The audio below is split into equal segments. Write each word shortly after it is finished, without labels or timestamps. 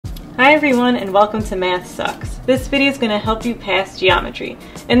Hi everyone and welcome to MathSux. This video is going to help you pass geometry.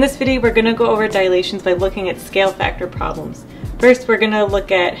 In this video we're going to go over dilations by looking at scale factor problems. First we're going to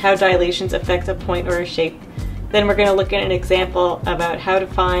look at how dilations affect a point or a shape. Then we're going to look at an example about how to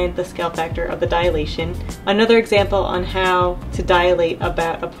find the scale factor of the dilation. Another example on how to dilate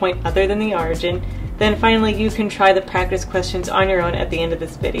about a point other than the origin. Then finally you can try the practice questions on your own at the end of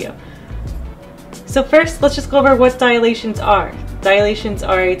this video. So first let's just go over what dilations are. Dilations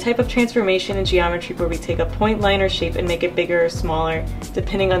are a type of transformation in geometry where we take a point, line, or shape and make it bigger or smaller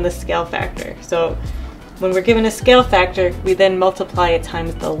depending on the scale factor. So when we're given a scale factor, we then multiply it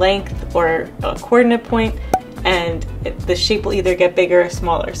times the length or a coordinate point, and the shape will either get bigger or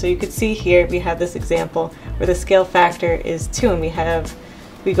smaller. So you could see here we have this example where the scale factor is 2 and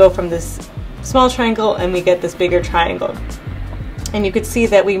we go from this small triangle and we get this bigger triangle. And you could see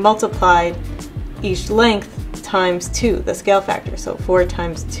that we multiplied each length times 2, the scale factor. So 4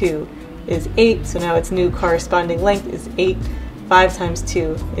 times 2 is 8, so now its new corresponding length is 8. 5 times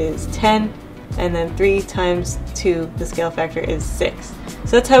 2 is 10, and then 3 times 2, the scale factor is 6.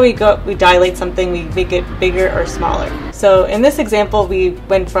 So that's how we dilate something, we make it bigger or smaller. So in this example we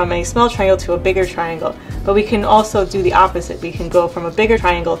went from a small triangle to a bigger triangle, but we can also do the opposite. We can go from a bigger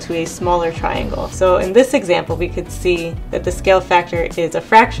triangle to a smaller triangle. So in this example we could see that the scale factor is a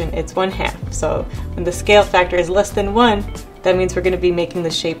fraction, it's 1/2. So when the scale factor is less than 1, that means we're going to be making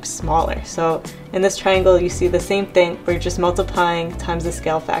the shape smaller. So in this triangle you see the same thing, we're just multiplying times the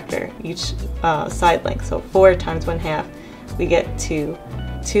scale factor, each side length. So 4 times 1/2 we get 2,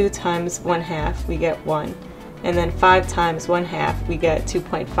 2 times 1/2 we get 1, and then 5 times 1/2 we get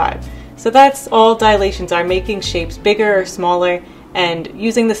 2.5. So that's all dilations are, making shapes bigger or smaller and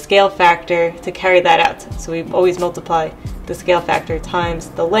using the scale factor to carry that out. So we always multiply the scale factor times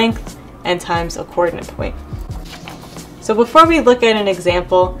the length and times a coordinate point. So before we look at an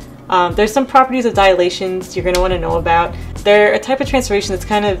example, there's some properties of dilations you're going to want to know about. They're a type of transformation that's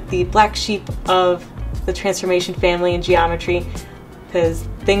kind of the black sheep of the transformation family in geometry, because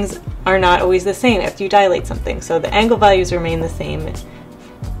things are not always the same after you dilate something. So the angle values remain the same.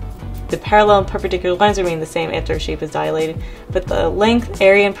 The parallel and perpendicular lines remain the same after a shape is dilated, but the length,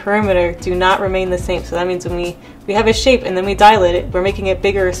 area, and perimeter do not remain the same. So that means when we have a shape and then we dilate it, we're making it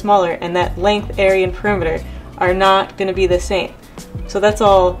bigger or smaller, and that length, area, and perimeter are not going to be the same. So that's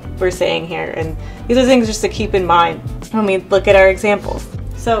all we're saying here, and these are things just to keep in mind when we look at our examples.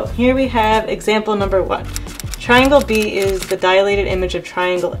 So here we have example number 1. Triangle B is the dilated image of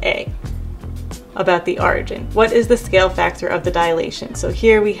triangle A about the origin. What is the scale factor of the dilation? So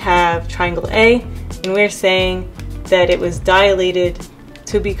here we have triangle A, and we're saying that it was dilated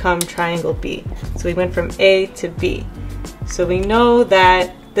to become triangle B. So we went from A to B. So we know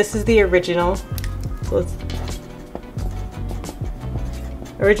that this is the original. So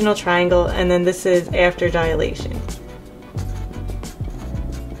original triangle, and then this is after dilation.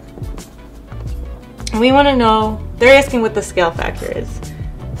 And we want to know, they're asking what the scale factor is.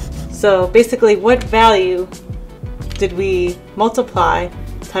 So basically, what value did we multiply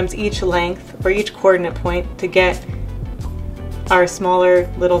times each length or each coordinate point to get our smaller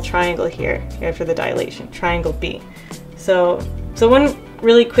little triangle here after the dilation, triangle B. So one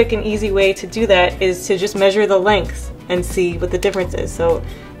really quick and easy way to do that is to just measure the lengths and see what the difference is. So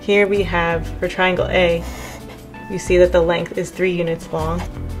here we have, for triangle A, you see that the length is 3 units long.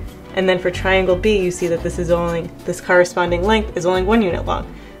 And then for triangle B, you see that this corresponding length is only 1 unit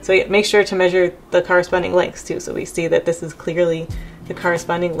long. So make sure to measure the corresponding lengths too. So we see that this is clearly the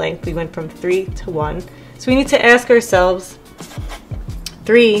corresponding length. We went from 3 to 1. So we need to ask ourselves,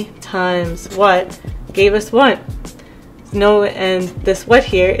 3 times what gave us 1? No, and this what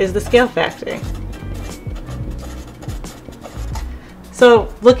here is the scale factor. So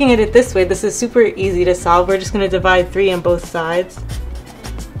looking at it this way, this is super easy to solve. We're just going to divide 3 on both sides.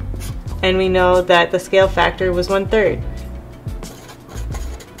 And we know that the scale factor was 1/3.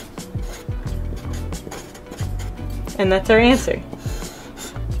 And that's our answer.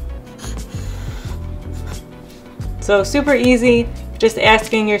 So super easy, just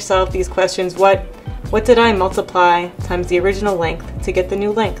asking yourself these questions. What did I multiply times the original length to get the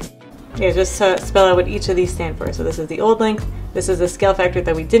new length? Yeah, just spell out what each of these stand for. So this is the old length, this is the scale factor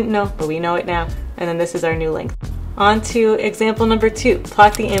that we didn't know, but we know it now, and then this is our new length. On to example number 2.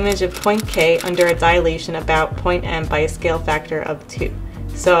 Plot the image of point K under a dilation about point M by a scale factor of 2.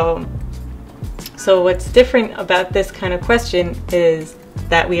 So what's different about this kind of question is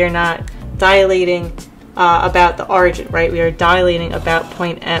that we are not dilating about the origin, right? We are dilating about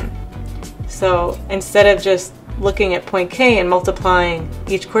point M. So instead of just looking at point K and multiplying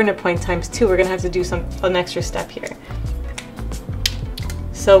each coordinate point times 2, we're going to have to do an extra step here.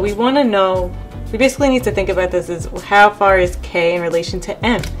 So we want to know, we basically need to think about this as how far is k in relation to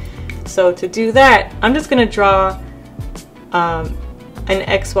m. So to do that, I'm just going to draw an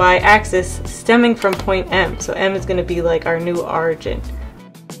xy axis stemming from point M. So M is going to be like our new origin.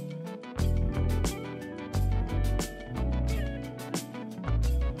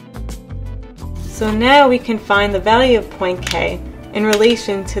 So now we can find the value of point K in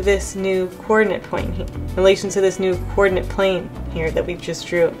relation to this new coordinate point here, in relation to this new coordinate plane here that we've just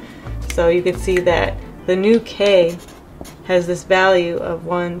drew. So you can see that the new K has this value of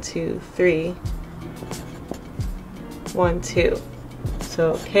 1, 2, 3, 1, 2.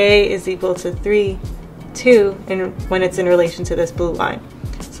 So K is equal to 3, 2 when it's in relation to this blue line.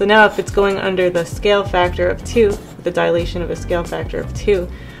 So now if it's going under the scale factor of 2, the dilation of a scale factor of 2,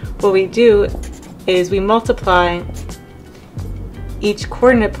 what we do is we multiply each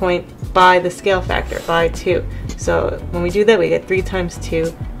coordinate point by the scale factor, by 2. So when we do that, we get 3 times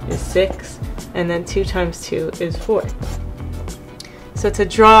 2 is 6, and then 2 times 2 is 4. So to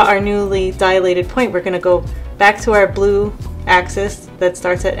draw our newly dilated point, we're going to go back to our blue axis that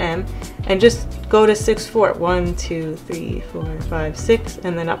starts at M, and just go to 6, 4. 1, 2, 3, 4, 5, 6,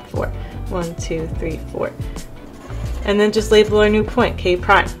 and then up 4. 1, 2, 3, 4. And then just label our new point, K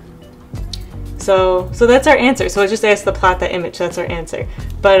prime. So that's our answer. So it just asks to plot that image. That's our answer.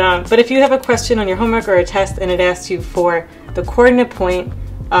 But if you have a question on your homework or a test and it asks you for the coordinate point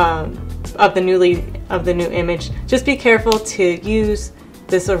of the new image, just be careful to use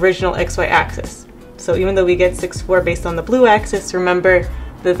this original xy axis. So even though we get 6, 4 based on the blue axis, remember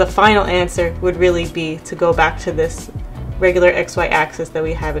that the final answer would really be to go back to this regular xy axis that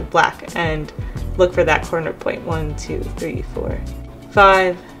we have in black and look for that coordinate point. 1, 2, 3, 4,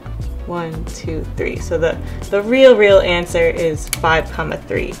 5. 1, 2, 3. So the real answer is 5,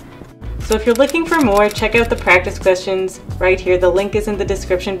 3. So if you're looking for more, check out the practice questions right here. The link is in the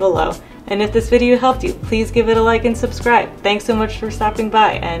description below. And if this video helped you, please give it a like and subscribe. Thanks so much for stopping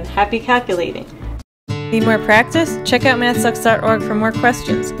by, and happy calculating. Need more practice? Check out MathSux.org for more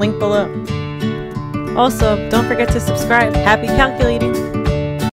questions. Link below. Also, don't forget to subscribe. Happy calculating!